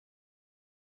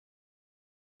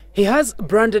He has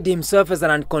branded himself as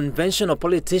an unconventional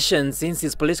politician since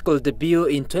his political debut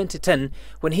in 2010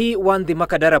 when he won the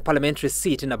Makadara parliamentary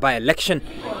seat in a by-election.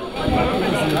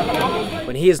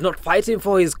 When he is not fighting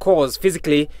for his cause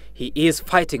physically, he is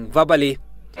fighting verbally.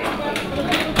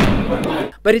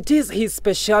 But it is his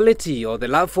speciality or the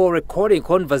love for recording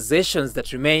conversations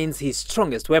that remains his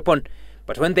strongest weapon.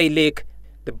 But when they leak,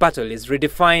 the battle is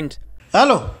redefined.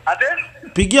 Hello.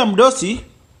 Pigia mdosi.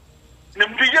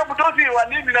 Nimpigia mdosi wa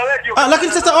nini na wewe?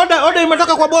 Lakini sasa order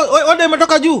imetoka kwa order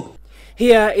imetoka juu.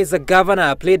 Here is a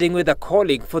governor pleading with a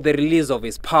colleague for the release of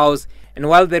his powers. And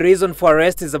while the reason for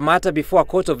arrest is a matter before a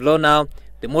court of law now,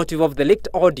 the motive of the leaked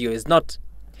audio is not.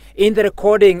 In the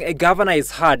recording, a governor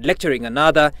is heard lecturing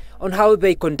another on how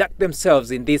they conduct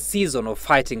themselves in this season of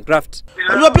fighting graft.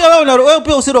 Unajua pia wewe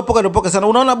pia usiropoka sana.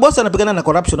 Unaona boss anapigana na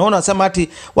corruption. Unaona anasema ati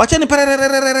wacheni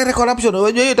corruption.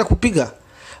 Unajua hiyo itakupiga.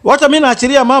 Wacha mimi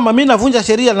naachilia mama, mimi navunja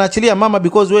sheria naachilia mama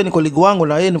because wewe ni colleague wangu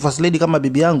na yeye ni first lady kama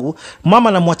bibi yangu.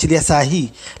 Mama namwachilia saa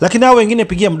hii. Lakini hao wengine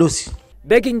pigia mdosi.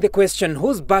 Begging the question,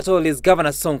 whose battle is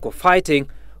Governor Sonko fighting?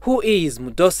 Who is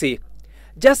Mdosi?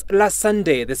 Just last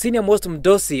Sunday, the senior-most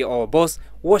Mdosi, or boss,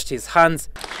 washed his hands.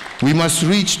 We must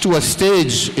reach to a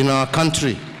stage in our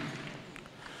country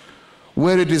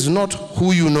where it is not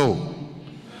who you know,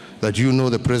 that you know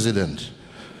the president.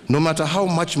 No matter how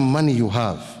much money you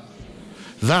have,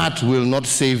 that will not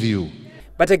save you.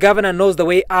 But a governor knows the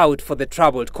way out for the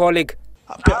troubled colleague.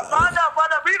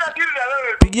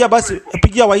 Pigia basi,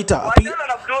 pigia Waita.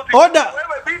 Order.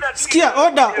 Sikia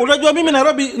order. Unajua mimi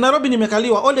Nairobi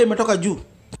nimekaliwa. Order imetoka juu.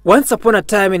 Once upon a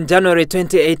time in January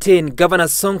 2018, Governor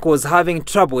Sonko was having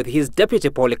trouble with his deputy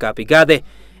Polycarp Igathe.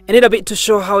 And in a bit to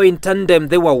show how in tandem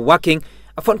they were working,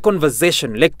 a phone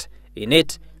conversation leaked. In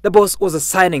it, the boss was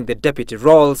assigning the deputy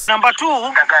roles. Number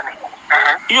 2,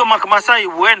 hiyo Masai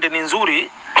uende ni nzuri.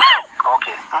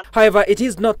 Okay. However, it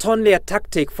is not only a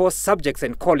tactic for subjects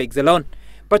and colleagues alone,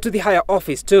 but to the higher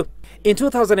office too. In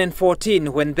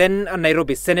 2014, when then a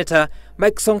Nairobi senator,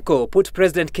 Mike Sonko, put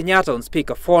President Kenyatta on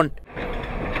speakerphone.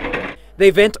 The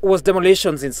event was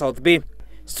demolitions in South B,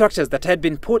 structures that had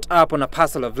been put up on a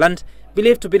parcel of land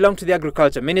believed to belong to the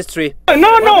Agriculture Ministry.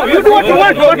 No, you do what you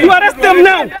want, but you arrest them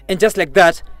now. And just like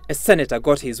that, a senator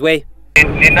got his way.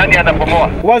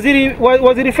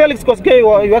 Waziri Felix Kosgei,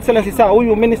 Your Excellency sir,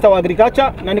 huyu Minister wa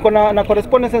Agriculture, na niko na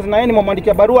correspondence na yeye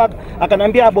nimemwandikia barua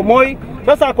akanambia abomoi.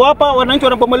 Sasa ako hapa wananchi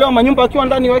wanabomolewa manyumba akiwa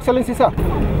ndani, Your Excellency sir.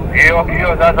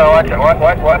 Hiyo sasa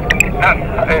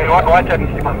wacha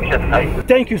nisimamishe sasa.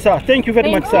 Thank you sir. Thank you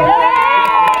very much sir.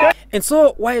 And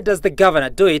so why does the governor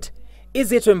do it?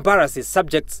 Is it to embarrass his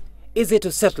subjects? Is it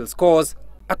to settle scores?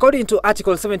 According to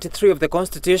Article 73 of the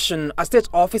Constitution, a state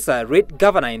officer, read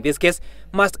governor in this case,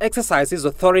 must exercise his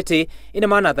authority in a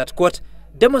manner that, quote,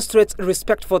 demonstrates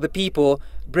respect for the people,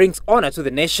 brings honor to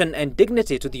the nation and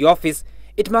dignity to the office.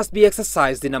 It must be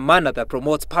exercised in a manner that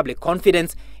promotes public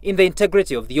confidence in the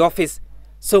integrity of the office.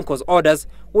 Sonko's orders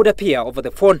would appear over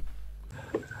the phone.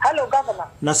 Hello, Governor.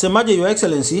 Nasemaje, Your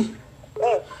Excellency?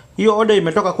 Hiyo order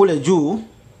imetoka kule juu.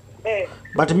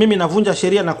 But mimi navunja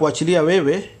sheria na kuachilia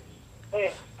wewe.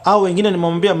 Au wengine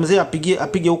nimemwambia mzee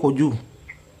apige huko juu.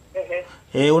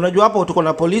 Unajua hapo tuko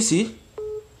na polisi.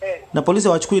 Na polisi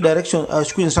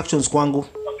hawachukui instructions kwangu.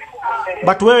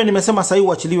 But wewe nimesema sasa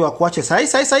uachiliwe akuache.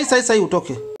 Sasa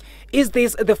utoke. Is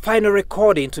this the final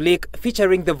recording to leak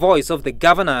featuring the voice of the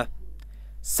governor?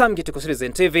 Sam Gituko,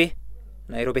 Citizen TV,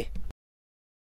 Nairobi.